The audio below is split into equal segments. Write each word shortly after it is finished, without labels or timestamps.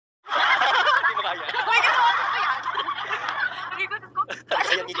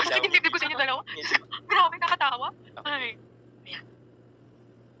Ayan.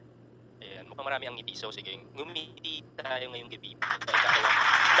 Ayan, mukhang marami ang ngiti. So, sige. Ngumiti tayo ngayong gabi.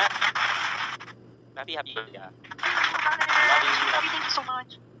 Happy birthday. Love you. Thank you so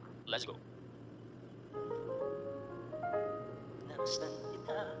much. Let's go. Nasaan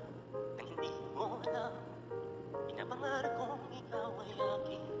kita nang hindi mo alam. Pinapangarap kong ikaw ay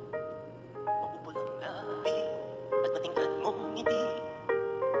aking mapupulang labi at matingkad mong ngiti.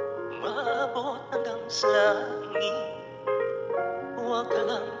 Umabot hanggang sa langit. Huwag ka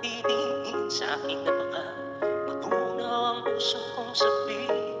lang titingin sa aking napaka matunaw ang puso kong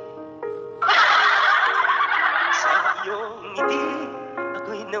sabihin. Sa iyong ngiti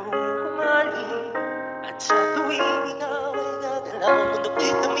ako'y nauumaling. At sa tuwing ikaw ay gagalaw, mundo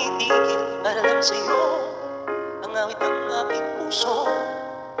ko'y tumitigil para lang sa'yo ang awit ng aking puso.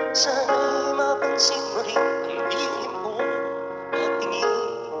 Sana'y mapansin mo rin ang lihim ko at tingin.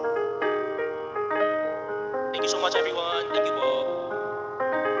 Thank you so much everyone. Thank you po.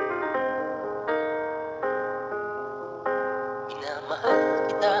 Minamahal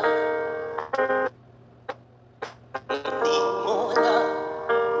kita. Hindi mo alam.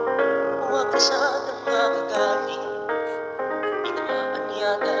 Huwag ka sanang magagaling. Tinamaan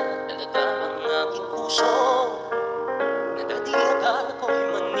yata talaga ang aking puso. Na dati akala ko'y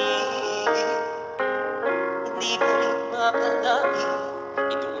manigil. Hindi mo rin makalain.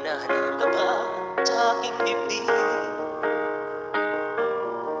 Inunahan ka ba sa aking dibdib?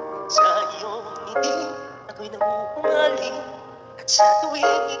 Sa iyong ngiti ako'y nangungaling. At sa tuwing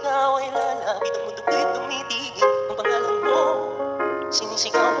ikaw ay lalapit, ang mundo ko'y tumitigil. Ang pangalan mo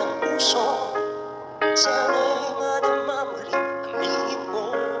sinisigaw ng puso. Sana'y madama mo rin ang lihim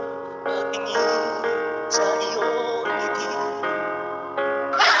mo at tingin sa iyong ngiti.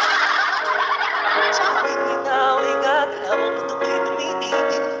 Sa tuwing ikaw ay gagalaw, ang mundo ko'y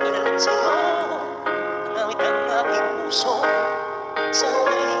tumitigil para lang sa'yo ang awit ng aking puso.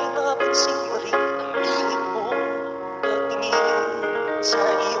 Sana'y mapansin mo rin ang lihim mo at tingin sa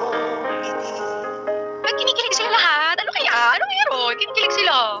iyong ngiti. Ba't kinikilig sila lahat? Ano kaya? Ano meron? Kinikilig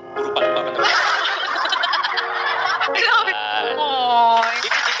sila. Puro palakpakan naman.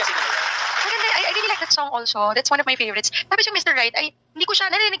 Bibigyan kasi nila. Maganda. I really like that song also. That's one of my favorites. Tapos yung Mr. Right, ay, hindi ko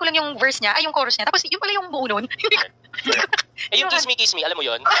siya, narinig ko lang yung verse niya, ay yung chorus niya. Tapos yung pala yung buo nun. Eh yung Kiss Me, alam mo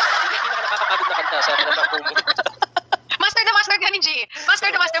yun? Hindi ka nakakapagod na kanta sa talagang pumo. Master ka ni G.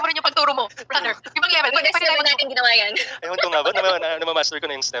 Master mo rin yung pagturo mo, brother. Ibang level. Pwede tayo natin ginawa yan. Ewan ko nga ba, namamaster ko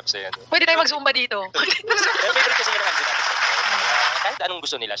na yung steps eh. Pwede tayo mag-zumba dito. Favorite kasi yun ang kanji natin. Kahit anong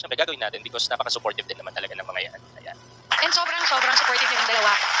gusto nila, syempre gagawin natin because napaka-supportive din naman talaga ng mga yan. Ayan. And sobrang supportive yung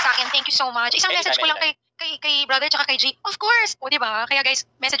dalawa sa akin. Thank you so much. Isang message ko lang kay brother tsaka kay G. Of course. O diba? Kaya guys,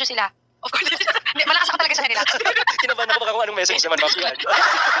 message nyo sila. Of course. Malakas ako talaga sa kanila. Kinabahan ako baka kung anong message naman, Mafia.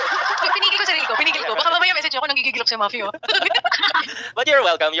 Pinigil ko. Baka mamaya message ako nang gigigil sa Mafia. But you're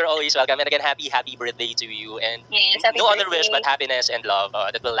welcome. You're always welcome. And again, happy birthday to you. And yes, no other wish but happiness and love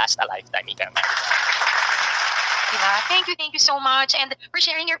that will last a lifetime, Ika. Diba? Thank you so much. And for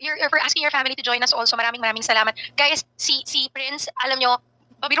sharing for asking your family to join us also. Maraming salamat. Guys, si Prince, alam nyo,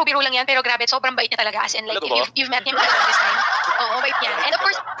 biro-biro lang yan, pero grabe, sobrang bait niya talaga. As in, like, if you've met him this time. Oo, bait yan. And of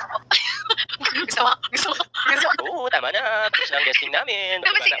course, gusto mo. Oo, tama na. Tapos na ang guesting namin.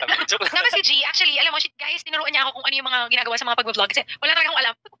 Tapos si G, actually, alam mo, guys, tinuruan niya ako kung ano yung mga ginagawa sa mga pag-vlog. Kasi wala talaga akong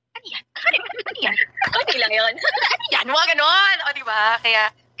alam. Ano yan? Okay lang yun. Ano yan? Mga ganon. O, diba?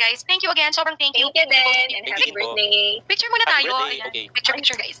 Kaya, guys, thank you again. Sobrang thank you. Thank you din. And happy birthday. Picture muna tayo. Okay.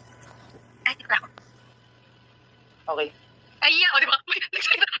 Picture, guys. Ay, tignan ako. Okay. Ayan, o, diba?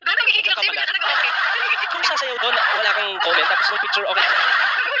 Doon nagigigil ako sa'yo. Talaga, okay. Kung sasayaw doon, wala kang comment. Tapos yung picture, okay.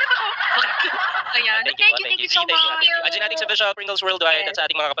 Okay. Ayan. Thank you so much. Adyan natin sa Bishop Pringles Worldwide at sa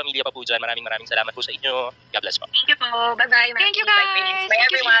ating mga kapamilya pa po dyan. Maraming salamat po sa inyo. God bless po. Thank you po. Bye-bye. Thank you, guys. Bye,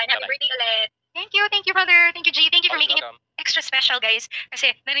 everyone. Happy birthday ulit. Thank you, brother. Thank you, G. Thank you for making it extra special, guys.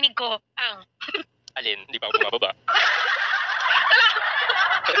 Kasi narinig ko ang... Alin? Hindi pa ako bumababa.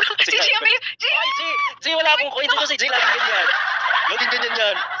 G, G, wala akong coins kasi G, laging ganyan. Laging ganyan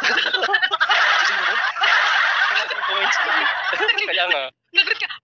yan. G, wala akong coins. Kaya nga. Nagot ka.